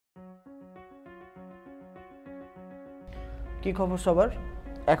কি খবর সবার?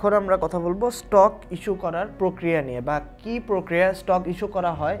 এখন আমরা কথা বলবো স্টক ইস্যু করার প্রক্রিয়া নিয়ে, বা কি প্রক্রিয়া স্টক ইস্যু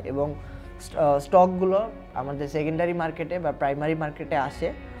করা হয় এবং স্টকগুলো আমাদের সেকেন্ডারি মার্কেটে বা প্রাইমারি মার্কেটে আসে,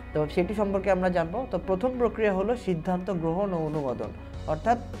 তো সেটি সম্পর্কে আমরা জানবো। তো প্রথম প্রক্রিয়া হলো সিদ্ধান্ত গ্রহণ ও অনুমোদন,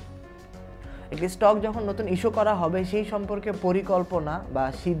 অর্থাৎ একটি স্টক যখন নতুন ইস্যু করা হবে সেই সম্পর্কে পরিকল্পনা বা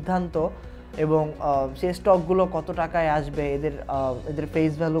সিদ্ধান্ত, এবং সেই স্টকগুলো কত টাকায় আসবে, এদের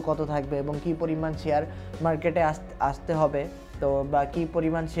ফেস ভ্যালু কত থাকবে, এবং কি পরিমাণ শেয়ার মার্কেটে আসতে হবে, তো বা কি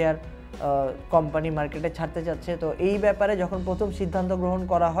পরিমাণ শেয়ার কোম্পানি মার্কেটে ছাড়তে চাচ্ছে। তো এই ব্যাপারে যখন প্রথম সিদ্ধান্ত গ্রহণ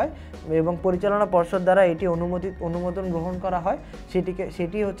করা হয় এবং পরিচালনা পর্ষদ দ্বারা এটি অনুমোদন গ্রহণ করা হয়,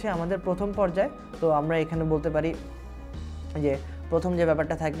 সেটি হচ্ছে আমাদের প্রথম পর্যায়। তো আমরা এখানে বলতে পারি যে প্রথম যে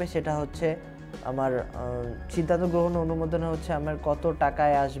ব্যাপারটা থাকবে সেটা হচ্ছে আমার সিদ্ধান্ত গ্রহণ অনুমোদনে হচ্ছে আমার কত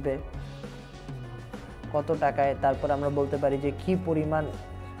টাকায় আসবে, কত টাকায়। তারপর আমরা বলতে পারি যে কি পরিমাণ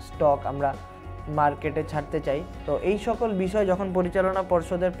স্টক আমরা মার্কেটে ছাড়তে চাই। তো এই সকল বিষয় যখন পরিচালনা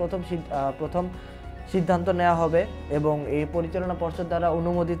পর্ষদের প্রথম সিদ্ধান্ত নেওয়া হবে এবং এই পরিচালনা পর্ষদ দ্বারা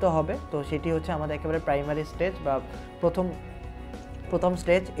অনুমোদিত হবে, তো সেটি হচ্ছে আমাদের একেবারে প্রাইমারি স্টেজ বা প্রথম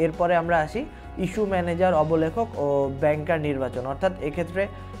স্টেজ। এরপরে আমরা আসি ইস্যু ম্যানেজার, অবলেখক ও ব্যাংকার নির্বাচন, অর্থাৎ এক্ষেত্রে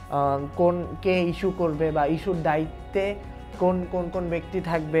কে ইস্যু করবে বা ইস্যুর দায়িত্বে কোন ব্যক্তি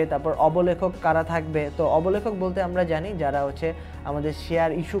থাকবে, তারপর অবলেখক কারা থাকবে। তো অবলেখক বলতে আমরা জানি যারা হচ্ছে আমাদের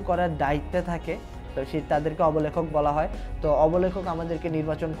শেয়ার ইস্যু করার দায়িত্বে থাকে, তো তাদেরকে অবলেখক বলা হয়। তো অবলেখক আমাদেরকে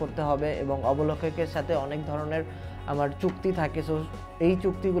নির্বাচন করতে হবে এবং অবলেখকের সাথে অনেক ধরনের আমার চুক্তি থাকে, সো এই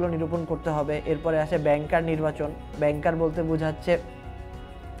চুক্তিগুলো নিরূপণ করতে হবে। এরপরে আসে ব্যাংকার নির্বাচন। ব্যাংকার বলতে বোঝাচ্ছে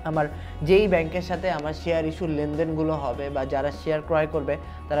আমার যেই ব্যাংকের সাথে আমার শেয়ার ইস্যুর লেনদেনগুলো হবে, বা যারা শেয়ার ক্রয় করবে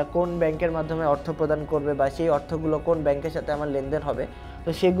তারা কোন ব্যাংকের মাধ্যমে অর্থ প্রদান করবে, বা সেই অর্থগুলো কোন ব্যাংকের সাথে আমার লেনদেন হবে, তো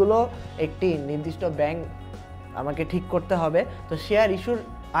সেগুলো একটি নির্দিষ্ট ব্যাংক আমাকে ঠিক করতে হবে। তো শেয়ার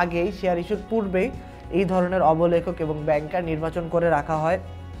ইস্যুর পূর্বেই এই ধরনের অবলেখক এবং ব্যাংকার নির্বাচন করে রাখা হয়,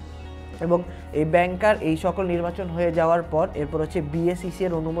 এবং এই ব্যাংকার এই সকল নির্বাচন হয়ে যাওয়ার পর এরপর হচ্ছে বিএসইসি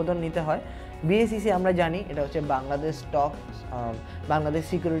এর অনুমোদন নিতে হয়। বিএসইসি আমরা জানি এটা হচ্ছে Bangladesh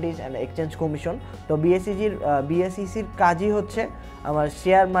securities and exchange commission. তো বিএসইসির কাজই হচ্ছে আমার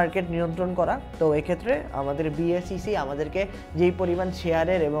শেয়ার মার্কেট নিয়ন্ত্রণ করা। তো এক্ষেত্রে আমাদের বিএসইসি আমাদেরকে যেই পরিমাণ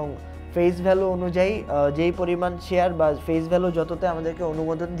শেয়ারের এবং ফেস ভ্যালু অনুযায়ী যেই পরিমাণ শেয়ার বা ফেস ভ্যালু যততে আমাদেরকে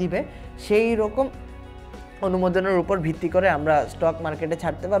অনুমোদন দিবে, সেই রকম অনুমোদনের উপর ভিত্তি করে আমরা স্টক মার্কেটে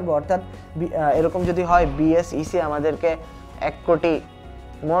ছাড়তে পারবো। অর্থাৎ এরকম যদি হয় বিএসইসি আমাদেরকে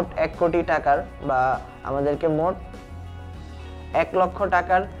 1 কোটি টাকার বা আমাদেরকে মোট 1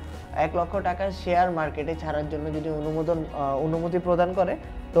 লক্ষ টাকার শেয়ার মার্কেটে ছাড়ার জন্য যদি অনুমতি প্রদান করে,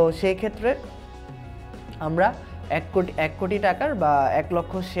 তো সেই ক্ষেত্রে আমরা 1 কোটি টাকার বা 1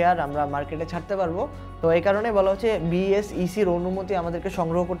 লক্ষ শেয়ার আমরা মার্কেটে ছাড়তে পারবো। তো এই কারণে বলা হচ্ছে বিএসইসির অনুমতি আমাদেরকে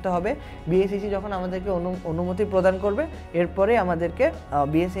সংগ্রহ করতে হবে। বিএসইসি যখন আমাদেরকে অনুমতি প্রদান করবে, এরপরে আমাদেরকে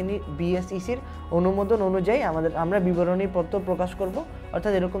বিএসইসির অনুমোদন অনুযায়ী আমরা বিবরণীপত্র প্রকাশ করব।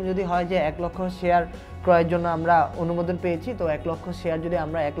 অর্থাৎ এরকম যদি হয় যে 1 লক্ষ শেয়ার ক্রয়ের জন্য আমরা অনুমোদন পেয়েছি, তো 1 লক্ষ শেয়ার যদি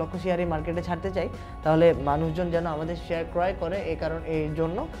আমরা 1 লক্ষ শেয়ারই মার্কেটে ছাড়তে চাই, তাহলে মানুষজন যেন আমাদের শেয়ার ক্রয় করে, এই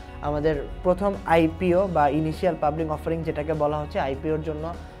জন্য আমাদের প্রথম আইপিও বা ইনিশিয়াল পাবলিক অফারিং যেটাকে বলা হচ্ছে, আইপিওর জন্য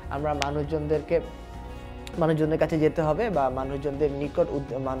আমরা মানুষজনদের কাছে যেতে হবে, বা মানুষজনদের নিকট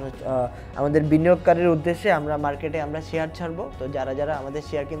আমাদের বিনিয়োগকারীর উদ্দেশ্যে মার্কেটে আমরা শেয়ার ছাড়বো। তো যারা আমাদের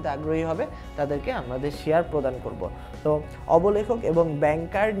শেয়ার কিনতে আগ্রহী হবে তাদেরকে আমাদের শেয়ার প্রদান করব। তো অবলেখক এবং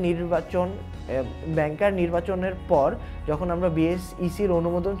ব্যাংকার নির্বাচনের পর যখন আমরা বিএসইসির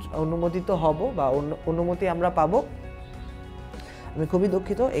অনুমোদিত হব বা অনুমতি আমরা পাবো, আমি খুবই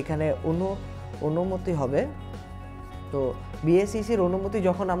দুঃখিত, এখানে অনুমতি হবে। তো বিএসইসির অনুমতি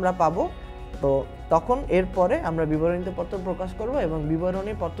যখন আমরা পাবো, তো তখন এরপরে আমরা বিবরণীপত্র প্রকাশ করব, এবং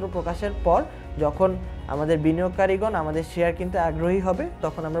বিবরণীপত্র প্রকাশের পর যখন আমাদের বিনিয়োগকারীগণ আমাদের শেয়ার কিনতে আগ্রহী হবে,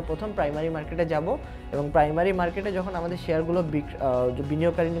 তখন আমরা প্রথম প্রাইমারি মার্কেটে যাব, এবং প্রাইমারি মার্কেটে যখন আমাদের শেয়ারগুলো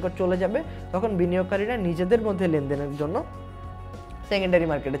বিনিয়োগকারীর নিকট চলে যাবে, তখন বিনিয়োগকারীরা নিজেদের মধ্যে লেনদেনের জন্য সেকেন্ডারি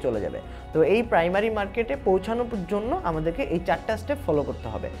মার্কেটে চলে যাবে। তো এই প্রাইমারি মার্কেটে পৌঁছানোর জন্য আমাদেরকে এই 4টা স্টেপ ফলো করতে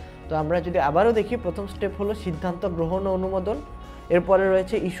হবে। তো আমরা যদি আবারও দেখি, প্রথম স্টেপ হলো সিদ্ধান্ত গ্রহণ ও অনুমোদন, এরপরে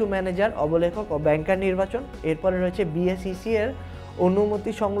রয়েছে ইস্যু ম্যানেজার, অবলেখক ও ব্যাংকার নির্বাচন, এরপরে রয়েছে বিএসইসি এর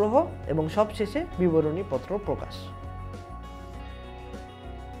অনুমতি সংগ্রহ, এবং সবশেষে বিবরণীপত্র প্রকাশ।